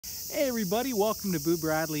Hey everybody, welcome to Boo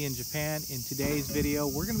Bradley in Japan. In today's video,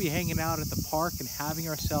 we're going to be hanging out at the park and having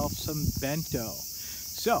ourselves some bento.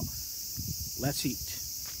 So, let's eat.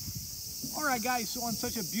 Alright guys, so on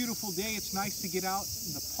such a beautiful day, it's nice to get out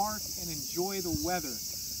in the park and enjoy the weather.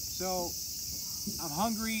 So, I'm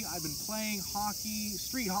hungry, I've been playing hockey,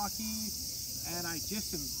 street hockey, and I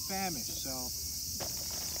just am famished, so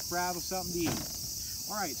grab something to eat.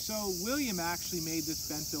 Alright, so William actually made this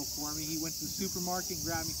bento for me. He went to the supermarket and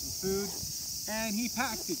grabbed me some food, and he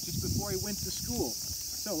packed it just before he went to school.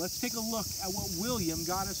 So let's take a look at what William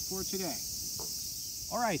got us for today.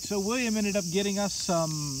 Alright, so William ended up getting us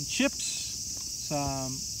some chips,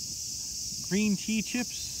 some green tea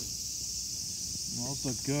chips. Those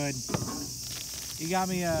look good. He got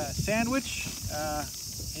me a sandwich,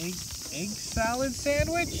 egg salad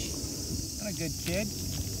sandwich. What a good kid.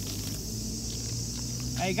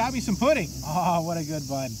 He got me some pudding. Oh, what a good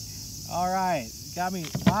bun. All right, he got me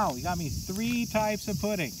 3 types of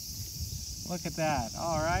pudding. Look at that.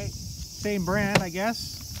 All right, same brand, I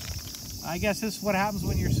guess. I guess this is what happens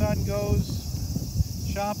when your son goes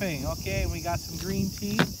shopping. Okay, we got some green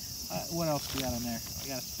tea. What else we got in there? We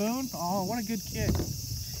got a spoon. Oh, what a good kid.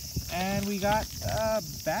 And we got a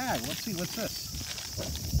bag. Let's see, what's this?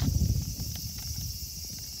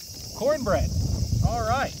 Cornbread. All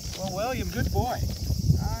right, well, William, good boy.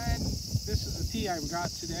 This is the tea I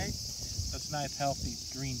got today. That's nice, healthy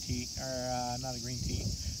green tea, or not a green tea,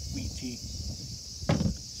 wheat tea.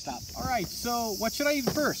 Stop. All right, so what should I eat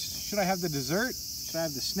first? Should I have the dessert? Should I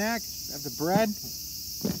have the snack? Should I have the bread?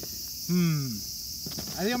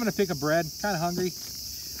 I think I'm gonna pick a bread. Kind of hungry.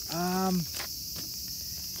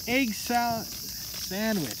 Egg salad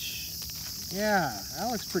sandwich. Yeah, that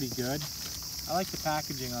looks pretty good. I like the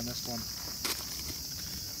packaging on this one.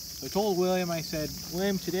 I told William, I said,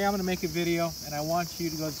 William, today I'm going to make a video and I want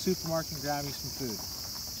you to go to the supermarket and grab me some food.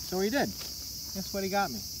 So he did. That's what he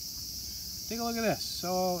got me. Take a look at this.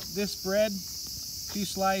 So this bread, 2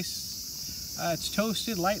 slices, it's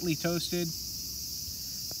toasted, lightly toasted.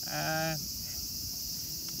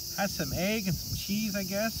 Has some egg and some cheese, I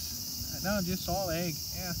guess. No, just all egg.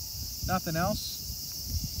 Yeah, nothing else.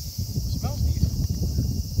 Smells decent.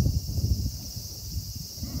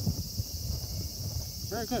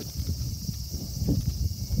 Very good.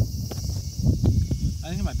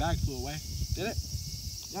 I think my bag flew away. Did it?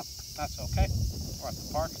 Yep, that's okay. We're at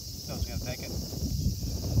the park. So it's gonna take it.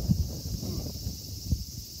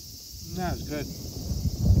 That was good.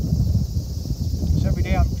 So every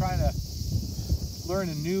day I'm trying to learn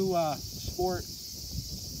a new sport.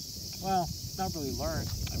 Well, not really learn.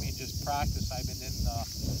 I mean, just practice. I've been in the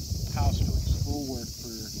house doing schoolwork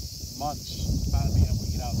for months, finally being able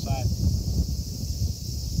to get outside.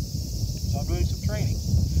 So I'm doing some training.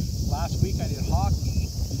 Last week I did hockey.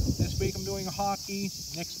 This week I'm doing hockey.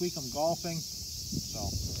 Next week I'm golfing. So,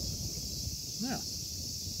 yeah.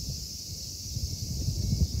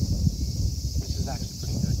 This is actually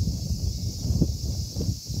pretty good.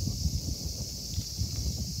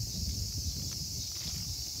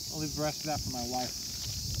 I'll leave the rest of that for my wife.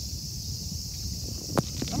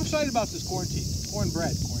 I'm excited about this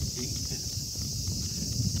cornbread.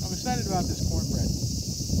 I'm excited about this cornbread.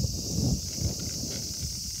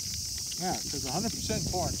 Yeah, there's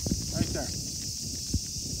 100% corn right there.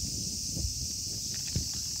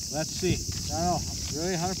 Let's see. I don't know,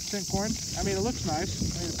 really 100% corn? I mean, it looks nice.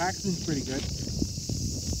 I mean, the packaging's pretty good.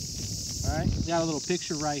 All right, got a little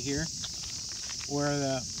picture right here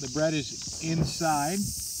where the bread is inside.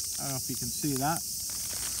 I don't know if you can see that.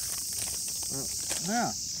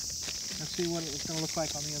 Yeah, let's see what it's gonna look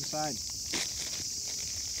like on the inside.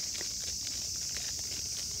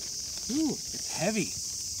 Ooh, it's heavy.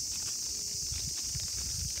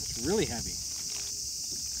 Really heavy.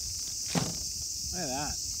 Look at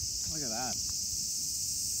that. Look at that.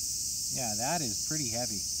 Yeah, that is pretty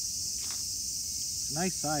heavy. It's a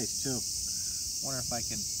nice size too. Wonder if I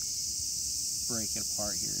can break it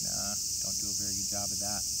apart here. Nah, don't do a very good job of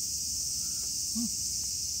that.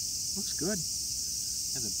 Looks good.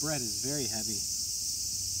 And the bread is very heavy.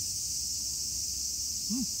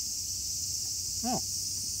 Oh.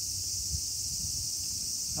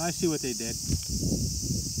 I see what they did.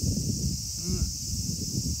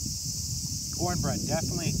 Cornbread,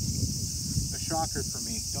 definitely a shocker for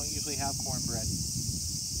me. Don't usually have cornbread.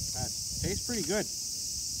 That tastes pretty good.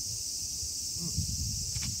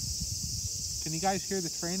 Can you guys hear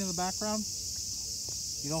the train in the background?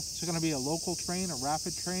 You know if it's going to be a local train, a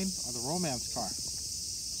rapid train, or the romance car.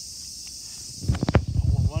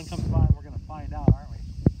 When one comes by, we're going to find out, aren't we?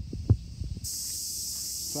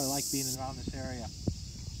 So I like being around this area.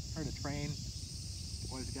 Heard a train.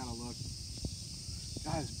 Always got to look.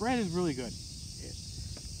 Guys, bread is really good.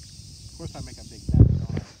 Of course I make a big batch,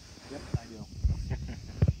 don't I? Yep, I do.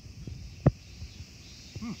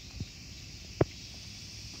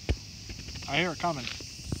 I hear it coming.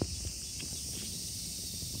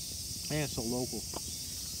 Man, it's so local.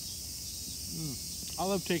 I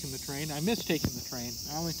love taking the train. I miss taking the train.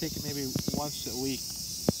 I only take it maybe once a week.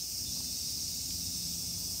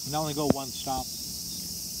 And I only go one stop.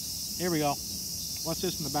 Here we go. What's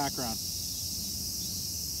this in the background?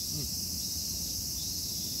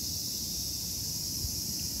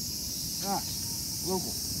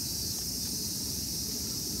 Local.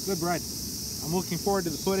 Good bread. I'm looking forward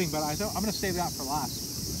to the pudding, but I'm going to save that for last.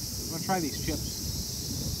 I'm going to try these chips.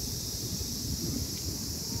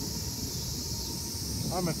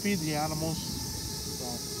 I'm going to feed the animals. So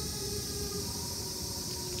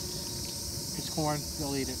it's corn.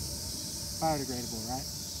 They'll eat it. Biodegradable, right?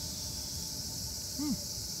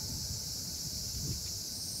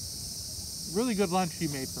 Really good lunch he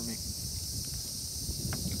made for me.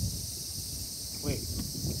 Wait.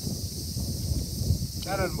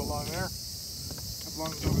 That doesn't belong there. That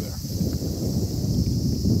belongs over there.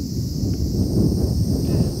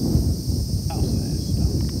 House of that stuff.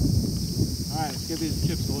 Alright, let's give these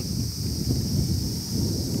chips a look.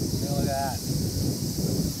 Yeah, look at that.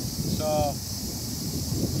 So,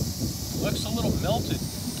 looks a little melted,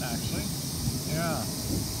 actually. Yeah.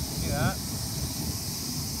 See that?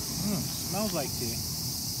 Smells like tea.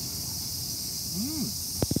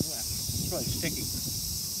 It's really sticky.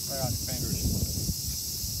 Right on your fingers.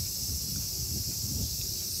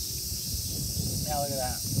 Now look at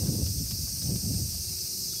that.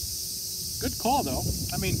 Good call though.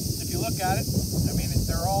 I mean, if you look at it, I mean,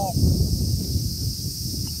 they're all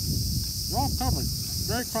covered.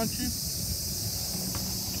 Very crunchy.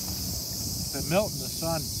 The melt in the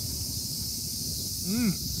sun.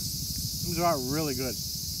 These are really good.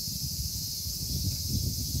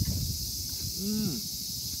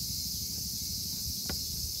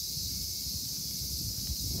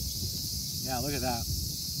 Yeah, look at that.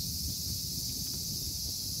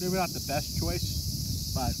 Maybe not the best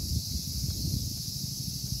choice, but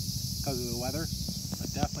because of the weather,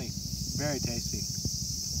 but definitely very tasty.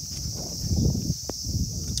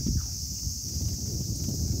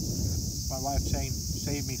 My wife's saying,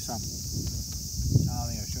 save me some. I don't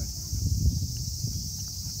think I should.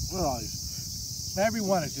 Look at all these. Every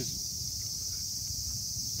one is just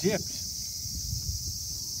dipped.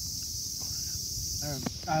 And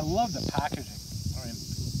I love the packaging. I mean,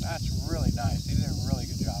 that's really nice. They did a really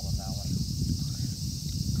good job on that one.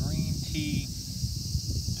 Green tea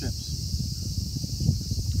chips.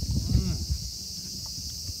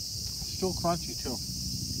 Still crunchy too.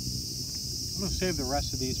 I'm gonna save the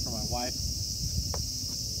rest of these for my wife.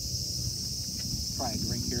 Try a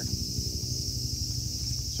drink here.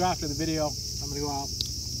 So after the video, I'm gonna go out,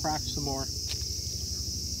 practice some more.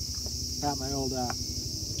 Got my old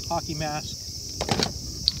hockey mask.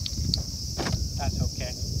 That's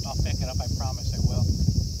okay. I'll pick it up, I promise I will.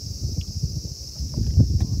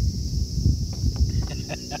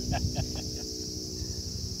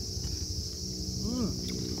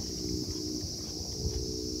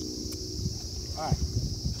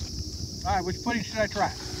 Alright, which pudding should I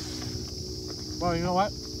try? Well, you know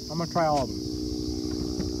what? I'm going to try all of them.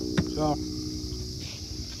 So,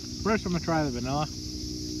 first I'm going to try the vanilla.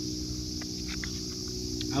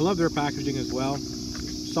 I love their packaging as well.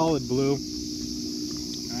 Solid blue.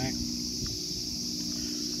 Alright.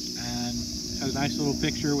 And has a nice little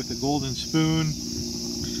picture with a golden spoon.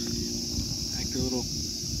 Like the little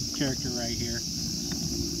character right here.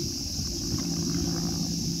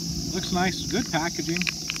 Looks nice. Good packaging.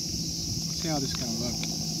 Let's see how this is going to look.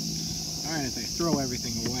 Alright, if I throw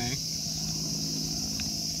everything away.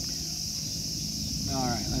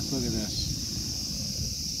 Alright, let's look at this.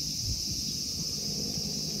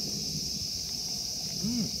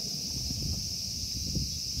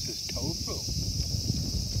 This is tofu.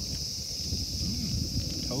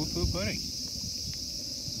 Tofu pudding.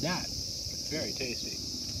 That is very tasty.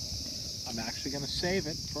 I'm actually going to save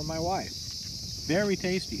it for my wife. Very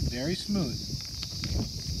tasty, very smooth.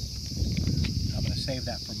 I'm going to save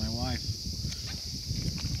that for my wife.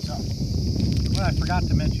 So, what I forgot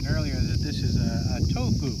to mention earlier that this is a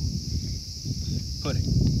tofu pudding.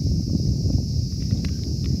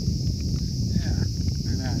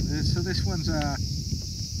 So this one's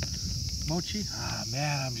mochi. Ah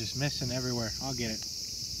man, I'm just missing everywhere. I'll get it.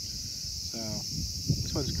 So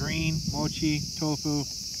this one's green, mochi, tofu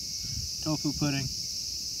pudding.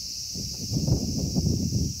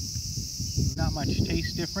 Not much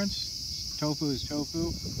taste difference. Tofu is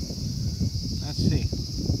tofu. Let's see.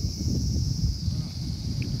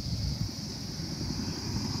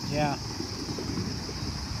 Yeah.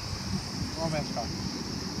 Romance car.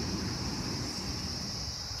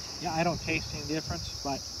 Yeah, I don't taste any difference,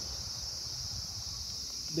 but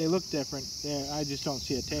they look different. I just don't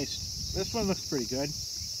see a taste. This one looks pretty good,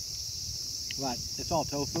 but it's all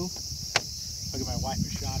tofu. I'll give my wife a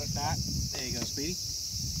shot at that. There you go, Speedy.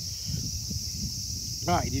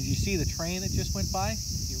 All right, did you see the train that just went by?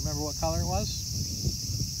 You remember what color it was?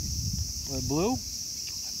 Was it blue,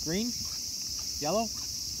 green, yellow,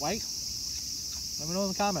 white? Let me know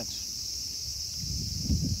in the comments.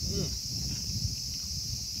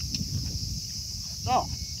 Oh,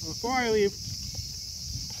 before I leave,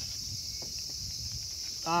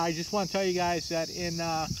 I just want to tell you guys that in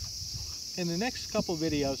the next couple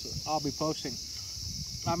videos I'll be posting,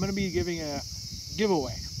 I'm going to be giving a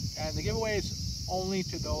giveaway, and the giveaway is only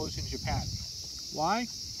to those in Japan. Why?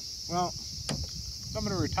 Well, I'm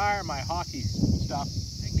going to retire my hockey stuff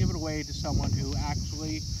and give it away to someone who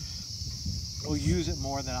actually will use it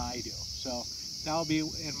more than I do. So that'll be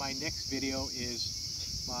in my next video,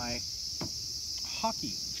 is my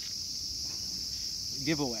hockey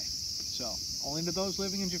giveaway. So only to those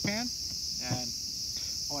living in Japan. And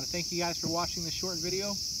I want to thank you guys for watching this short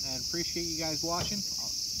video, and appreciate you guys watching.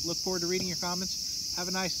 I'll look forward to reading your comments. Have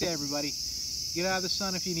a nice day, everybody. Get out of the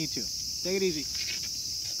sun if you need to. Take it easy.